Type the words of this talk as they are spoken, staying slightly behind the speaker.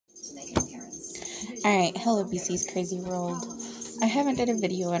Alright, hello BC's Crazy World. I haven't did a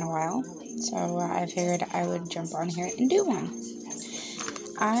video in a while, so I figured I would jump on here and do one.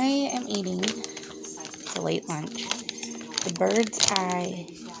 I am eating for late lunch the Bird's Eye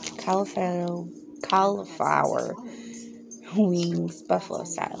cauliflower wings buffalo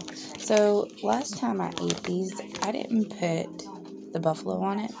style. So last time I ate these, I didn't put the buffalo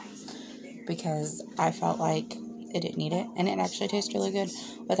on it because I felt like it didn't need it, and it actually tastes really good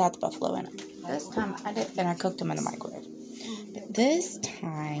without the buffalo in it. This time I did, and I cooked them in the microwave. But this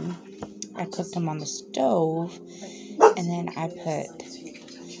time I cooked them on the stove, and then I put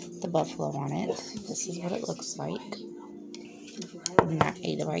the buffalo on it. This is what it looks like. I've not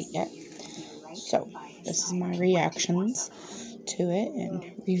ate it right yet. So this is my reactions to it and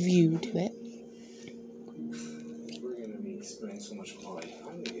review to it. We're going to be spending so much quality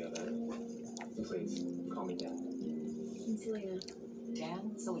time together. Please, calm me down. And Selena.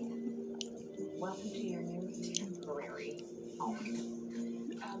 Dan, Selena. Welcome to your new temporary home.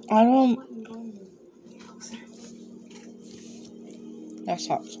 I don't... That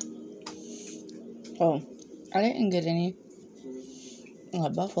sucks. Oh, I didn't get any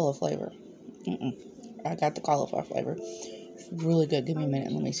buffalo flavor. I got the cauliflower flavor. It's really good. Give me a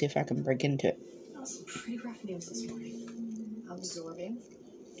minute. Let me see if I can break into it. Some pretty rough news this morning. Absorbing.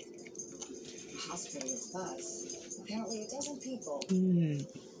 Hospital with buzz. Apparently a dozen people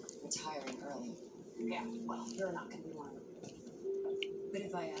retiring early. Yeah, well, you're not going to be one of them. But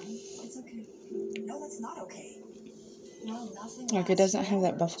if I am, it's okay. No, that's not okay. No, nothing. Like, it doesn't have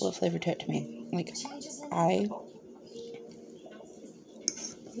that buffalo flavor to it to me. Like, I...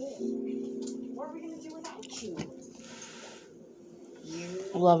 What are we going to do without you?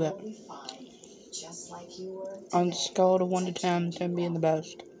 Love it. Just like you were. On a scale of 1 to 10, 10 being the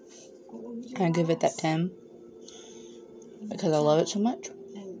best, I give it that 10 because I love it so much.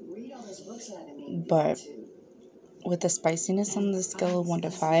 But with the spiciness on the scale of 1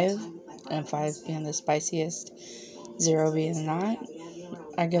 to 5, and 5 being the spiciest, 0 being not,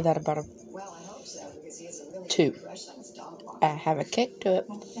 I give that about a 2. I have a kick to it,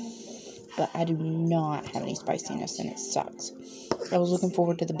 but I do not have any spiciness, and it sucks. I was looking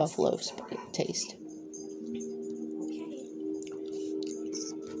forward to the buffalo taste.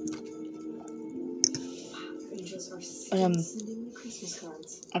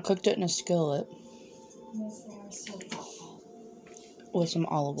 I cooked it in a skillet with some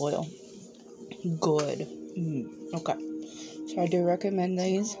olive oil. Good. Okay. So I do recommend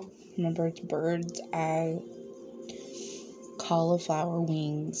these. Remember, it's Bird's Eye cauliflower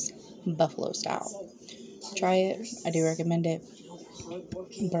wings, buffalo style. Try it. I do recommend it.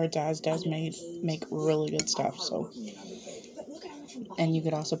 Bird's Eye does make really good stuff. So, and you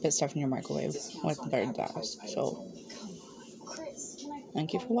could also put stuff in your microwave with Bird's Eye. So,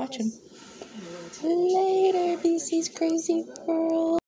 thank you for watching. Later, BC's Crazy World.